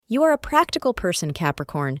You are a practical person,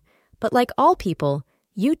 Capricorn, but like all people,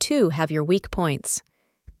 you too have your weak points.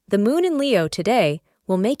 The moon in Leo today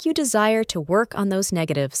will make you desire to work on those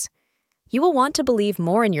negatives. You will want to believe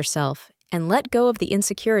more in yourself and let go of the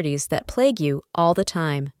insecurities that plague you all the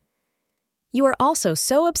time. You are also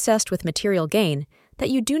so obsessed with material gain that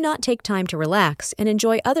you do not take time to relax and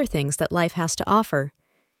enjoy other things that life has to offer.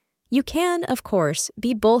 You can, of course,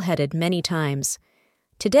 be bullheaded many times.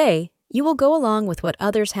 Today, you will go along with what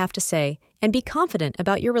others have to say and be confident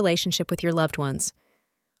about your relationship with your loved ones.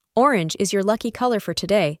 Orange is your lucky color for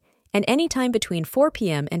today, and any time between 4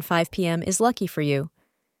 p.m. and 5 p.m. is lucky for you.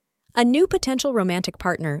 A new potential romantic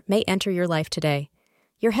partner may enter your life today.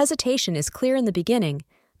 Your hesitation is clear in the beginning,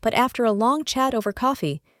 but after a long chat over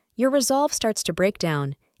coffee, your resolve starts to break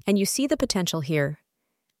down, and you see the potential here.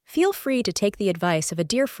 Feel free to take the advice of a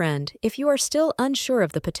dear friend if you are still unsure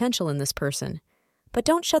of the potential in this person, but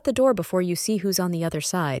don't shut the door before you see who's on the other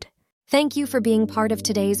side. Thank you for being part of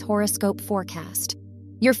today's horoscope forecast.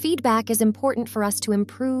 Your feedback is important for us to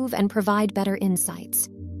improve and provide better insights.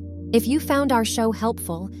 If you found our show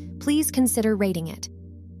helpful, please consider rating it.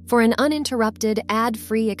 For an uninterrupted,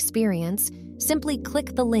 ad-free experience, simply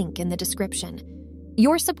click the link in the description.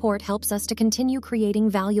 Your support helps us to continue creating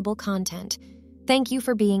valuable content. Thank you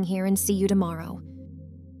for being here and see you tomorrow.